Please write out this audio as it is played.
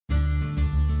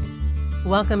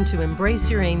Welcome to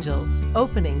Embrace Your Angels,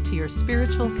 opening to your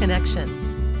spiritual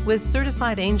connection with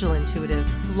certified angel intuitive,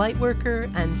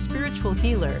 lightworker, and spiritual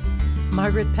healer,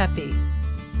 Margaret Pepe.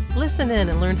 Listen in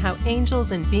and learn how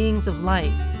angels and beings of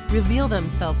light reveal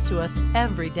themselves to us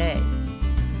every day.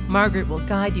 Margaret will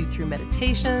guide you through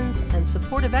meditations and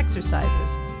supportive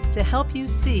exercises to help you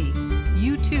see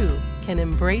you too can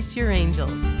embrace your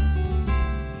angels.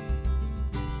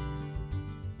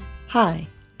 Hi,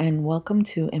 and welcome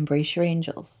to Embrace Your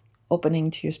Angels,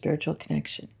 opening to your spiritual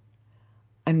connection.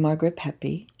 I'm Margaret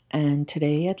Pepe, and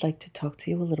today I'd like to talk to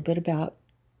you a little bit about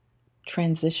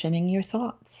transitioning your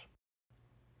thoughts.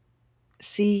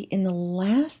 See, in the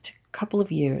last couple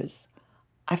of years,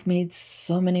 I've made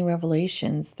so many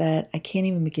revelations that I can't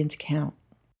even begin to count.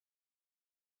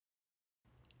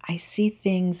 I see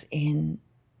things in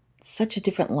such a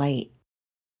different light,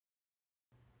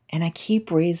 and I keep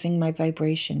raising my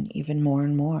vibration even more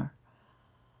and more.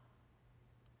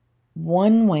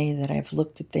 One way that I've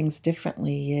looked at things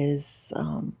differently is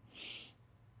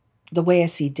the way I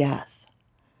see death.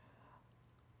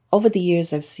 Over the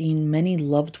years, I've seen many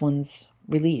loved ones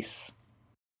release.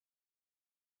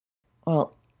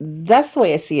 Well, that's the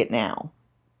way I see it now.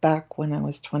 Back when I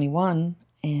was 21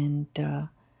 and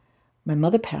my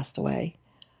mother passed away,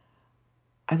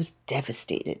 I was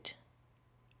devastated.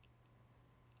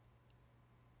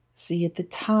 See, at the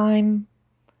time,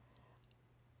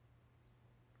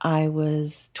 I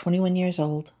was 21 years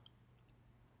old.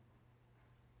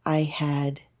 I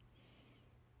had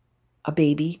a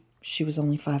baby. She was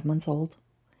only 5 months old.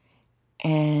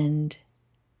 And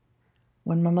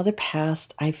when my mother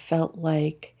passed, I felt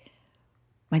like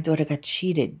my daughter got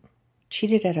cheated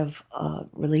out of a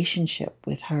relationship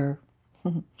with her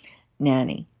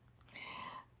nanny.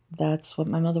 That's what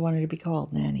my mother wanted to be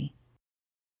called, nanny.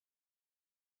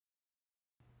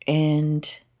 And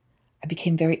I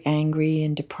became very angry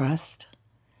and depressed.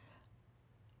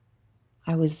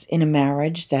 I was in a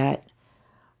marriage that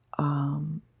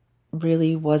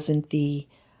really wasn't the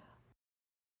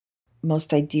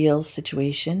most ideal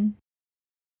situation.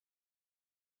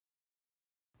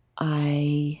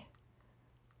 I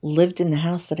lived in the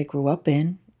house that I grew up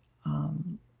in.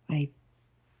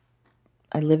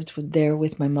 I lived there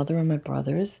with my mother and my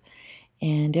brothers.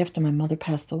 And after my mother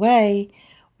passed away,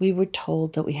 we were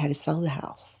told that we had to sell the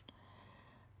house.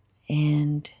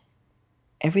 And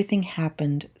everything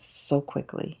happened so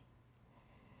quickly.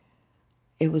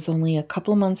 It was only a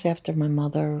couple of months after my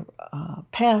mother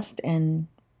passed, and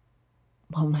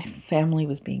my family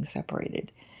was being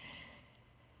separated.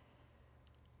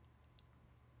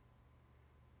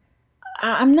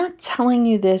 I'm telling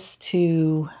you this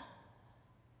to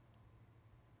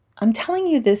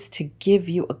give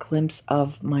you a glimpse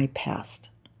of my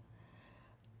past,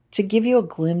 to give you a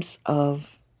glimpse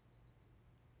of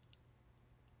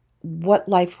what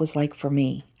life was like for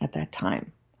me at that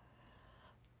time.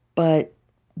 But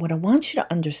what I want you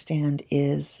to understand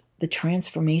is the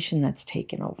transformation that's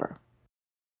taken over.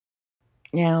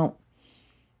 Now,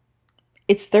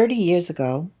 it's 30 years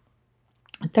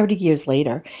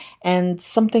later, and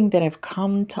something that I've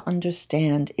come to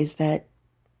understand is that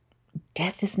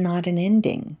death is not an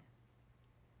ending.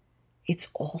 It's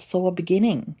also a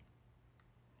beginning.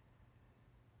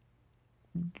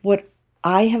 What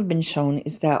I have been shown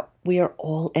is that we are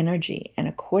all energy, and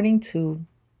according to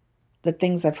the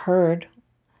things I've heard,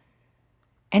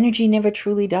 energy never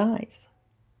truly dies.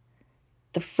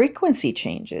 The frequency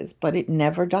changes, but it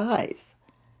never dies.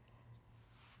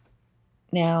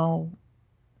 Now,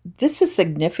 this is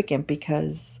significant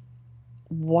because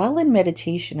while in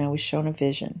meditation, I was shown a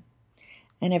vision.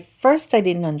 And at first, I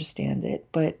didn't understand it,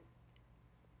 but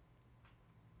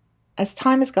as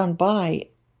time has gone by,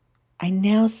 I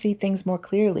now see things more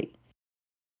clearly.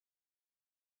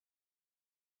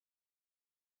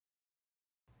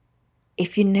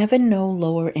 If you never know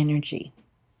lower energy,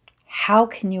 how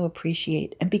can you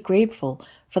appreciate and be grateful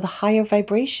for the higher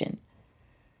vibration?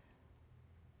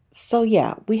 So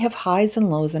yeah, we have highs and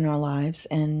lows in our lives,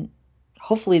 and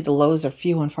hopefully the lows are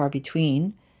few and far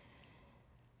between.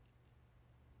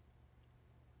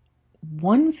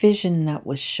 One vision that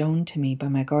was shown to me by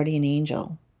my guardian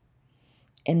angel,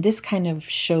 and this kind of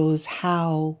shows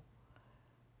how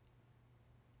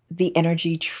the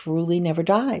energy truly never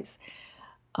dies.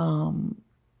 The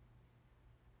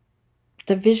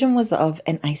vision was of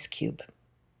an ice cube.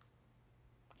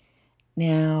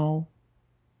 Now,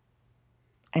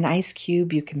 an ice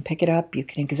cube, you can pick it up, you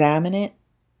can examine it.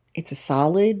 It's a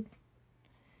solid.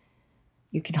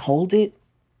 You can hold it.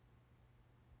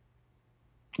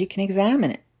 You can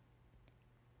examine it.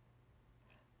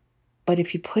 But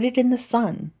if you put it in the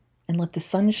sun and let the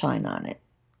sun shine on it,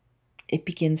 it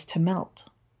begins to melt.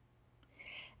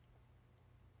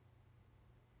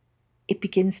 It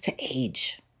begins to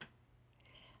age.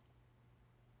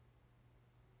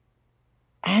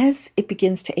 As it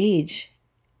begins to age,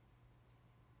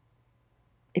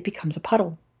 it becomes a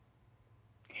puddle.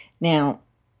 Now,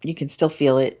 you can still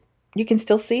feel it. You can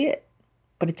still see it,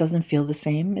 but it doesn't feel the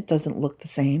same. It doesn't look the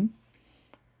same.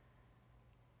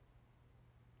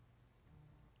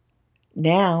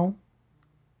 Now,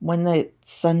 when the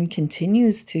sun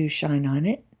continues to shine on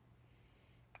it,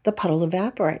 the puddle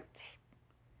evaporates.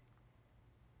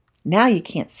 Now you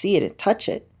can't see it and touch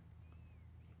it,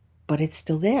 but it's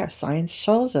still there. Science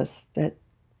shows us that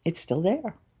it's still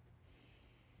there.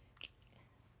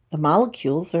 The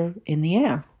molecules are in the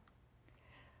air.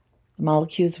 The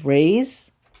molecules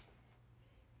raise,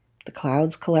 the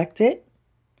clouds collect it,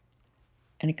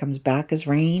 and it comes back as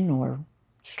rain or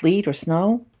sleet or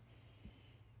snow.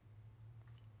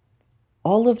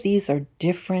 All of these are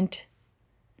different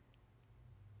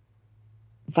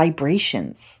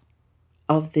vibrations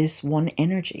of this one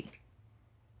energy.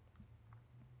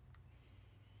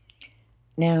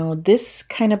 Now, this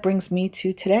kind of brings me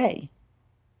to today.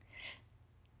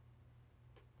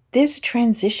 There's a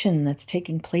transition that's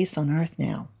taking place on Earth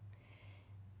now.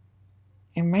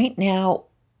 And right now,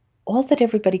 all that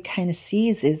everybody kind of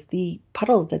sees is the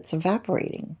puddle that's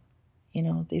evaporating. You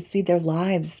know, they see their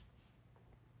lives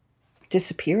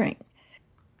disappearing.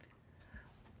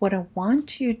 What I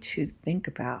want you to think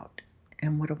about,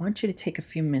 and what I want you to take a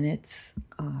few minutes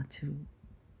to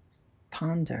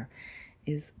ponder,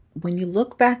 is when you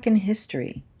look back in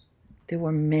history, there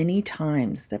were many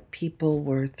times that people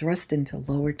were thrust into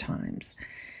lower times.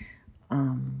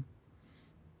 But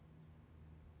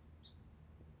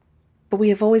we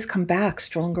have always come back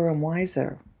stronger and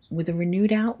wiser with a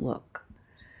renewed outlook.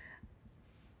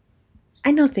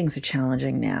 I know things are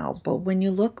challenging now, but when you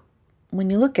look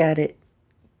at it,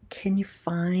 can you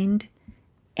find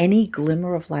any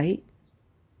glimmer of light?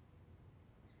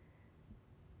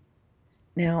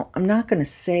 Now, I'm not going to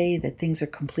say that things are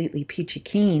completely peachy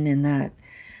keen and that,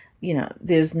 you know,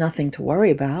 there's nothing to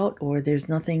worry about or there's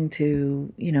nothing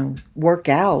to, you know, work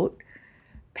out.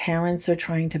 Parents are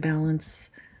trying to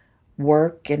balance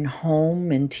work and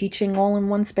home and teaching all in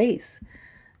one space.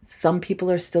 Some people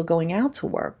are still going out to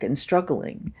work and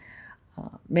struggling.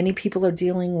 Many people are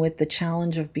dealing with the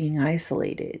challenge of being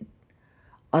isolated.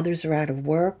 Others are out of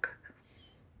work.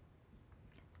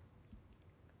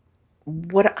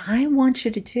 What I want you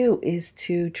to do is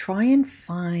to try and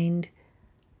find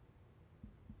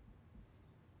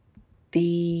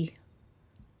the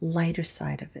lighter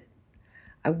side of it.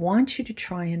 I want you to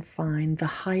try and find the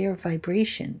higher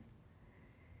vibration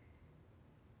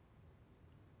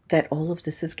that all of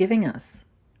this is giving us.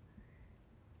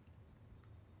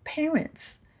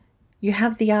 Parents, you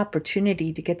have the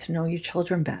opportunity to get to know your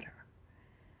children better.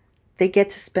 They get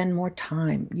to spend more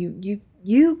time.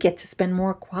 You get to spend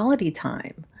more quality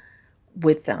time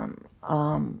with them.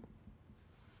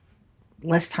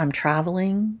 Less time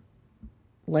traveling,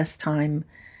 less time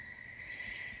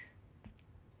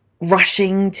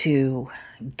rushing to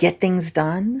get things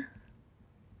done.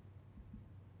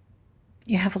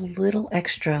 You have a little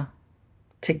extra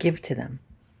to give to them.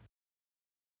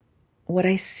 What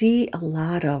I see a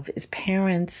lot of is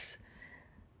parents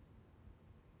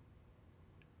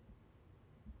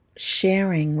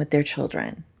sharing with their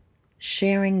children,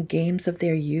 sharing games of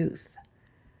their youth,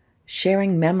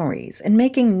 sharing memories, and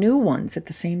making new ones at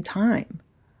the same time.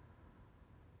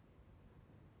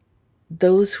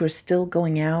 Those who are still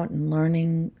going out and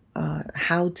learning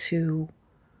how to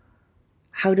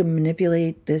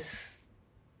manipulate this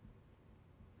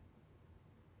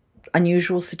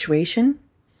unusual situation,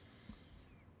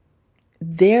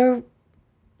 they're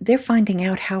finding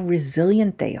out how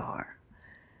resilient they are.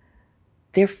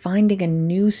 They're finding a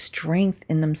new strength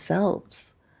in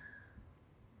themselves.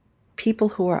 People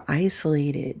who are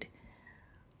isolated,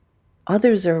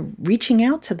 others are reaching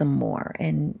out to them more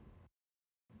and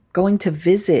going to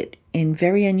visit in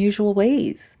very unusual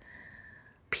ways.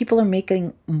 People are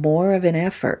making more of an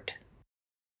effort.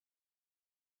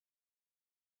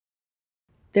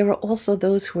 There are also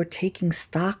those who are taking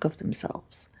stock of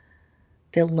themselves.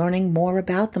 They're learning more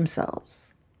about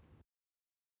themselves.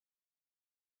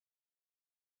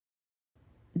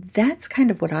 That's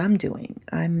kind of what I'm doing.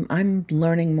 I'm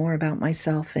learning more about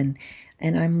myself and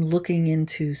I'm looking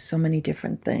into so many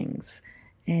different things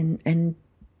and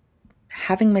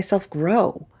having myself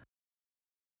grow.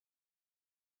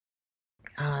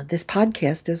 This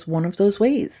podcast is one of those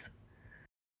ways.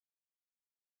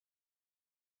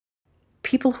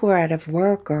 People who are out of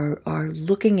work are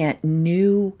looking at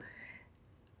new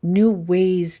new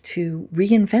ways to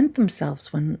reinvent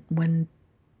themselves when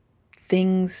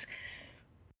things,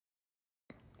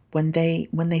 when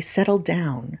they settle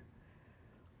down,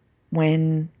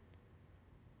 when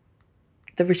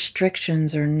the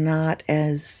restrictions are not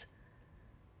as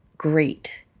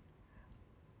great.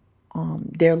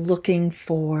 They're looking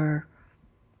for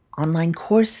online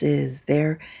courses.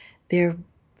 They're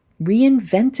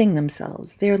reinventing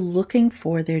themselves. They're looking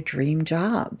for their dream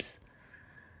jobs.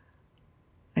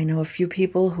 I know a few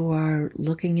people who are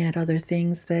looking at other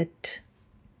things that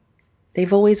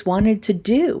they've always wanted to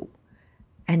do,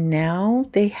 and now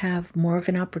they have more of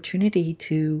an opportunity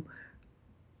to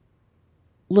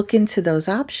look into those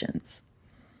options.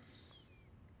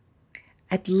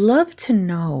 I'd love to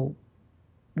know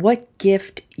what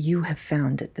gift you have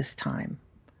found at this time.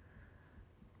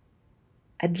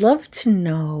 I'd love to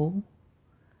know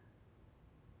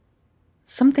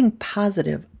something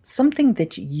positive, something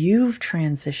that you've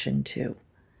transitioned to.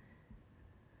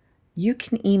 You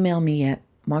can email me at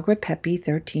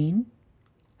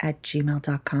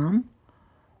margaretpepe13@gmail.com,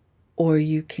 or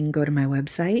you can go to my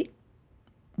website,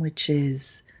 which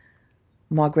is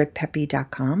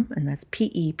margaretpepe.com, and that's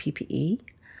Peppe.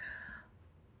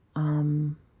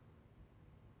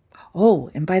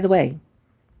 Oh, and by the way,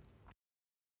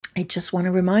 I just want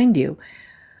to remind you,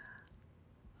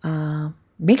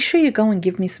 make sure you go and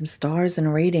give me some stars and a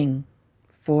rating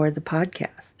for the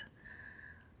podcast.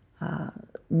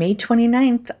 May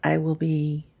 29th, I will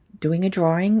be doing a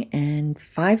drawing, and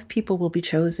 5 people will be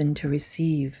chosen to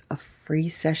receive a free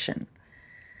session.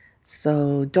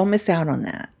 So don't miss out on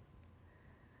that.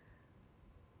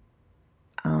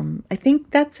 I think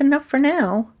that's enough for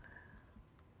now.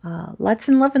 Lots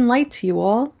of love and light to you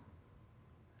all.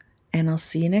 And I'll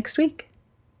see you next week.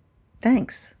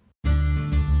 Thanks.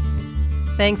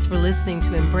 Thanks for listening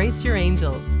to Embrace Your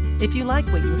Angels. If you like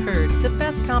what you heard, the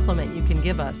best compliment you can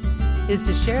give us is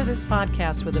to share this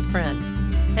podcast with a friend.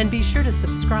 And be sure to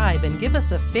subscribe and give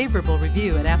us a favorable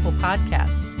review at Apple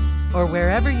Podcasts or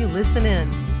wherever you listen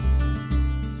in.